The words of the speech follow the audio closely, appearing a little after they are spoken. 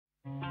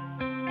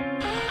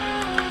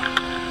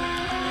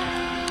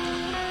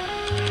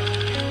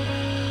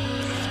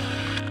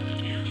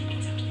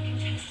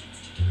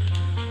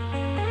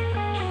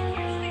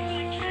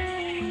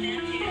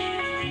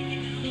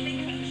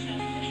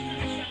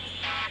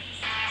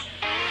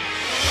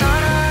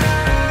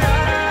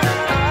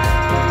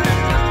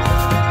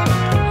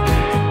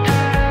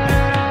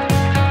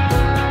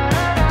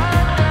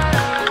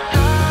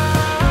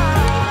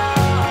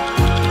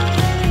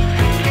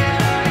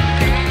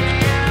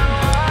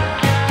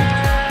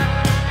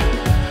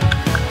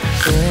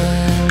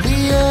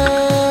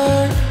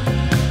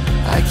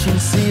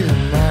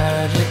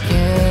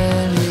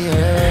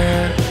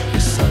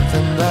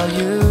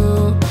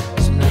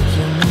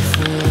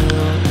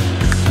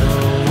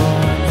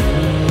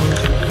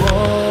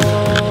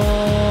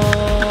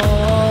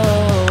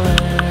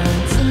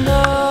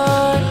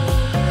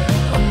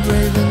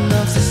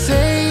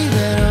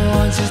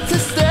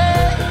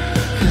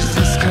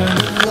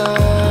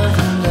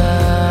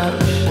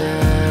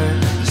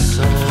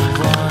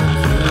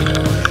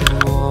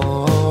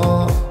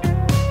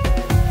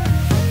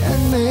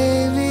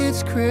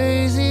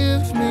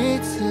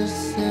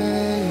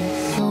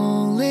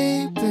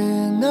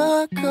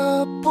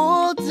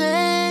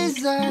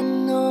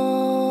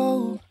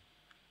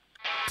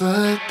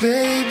But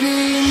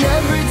baby,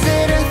 never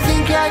did I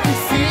think I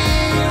could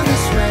feel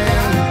this way.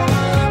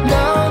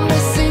 Now I'm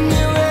missing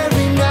you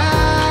every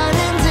night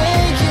and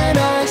day. Can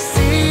I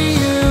see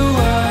you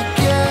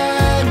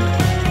again?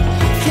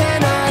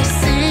 Can I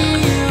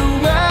see you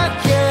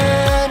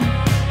again?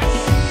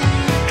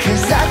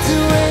 'Cause I'd do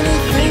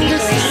anything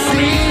just to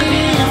see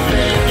your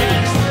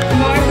face.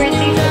 When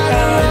you're not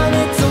around,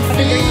 it don't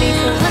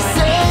feel the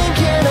same.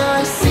 Can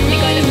I see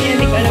you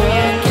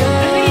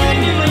again?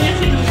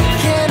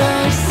 Can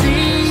I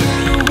see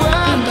you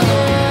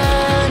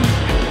again?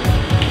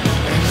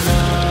 And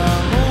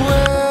I'm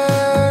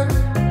aware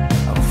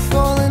I'm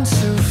falling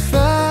too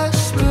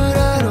fast, but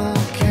I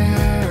don't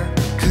care.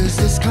 'Cause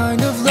this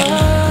kind of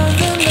love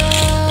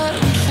that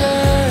we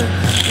share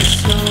is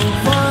so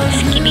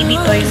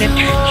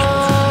unusual.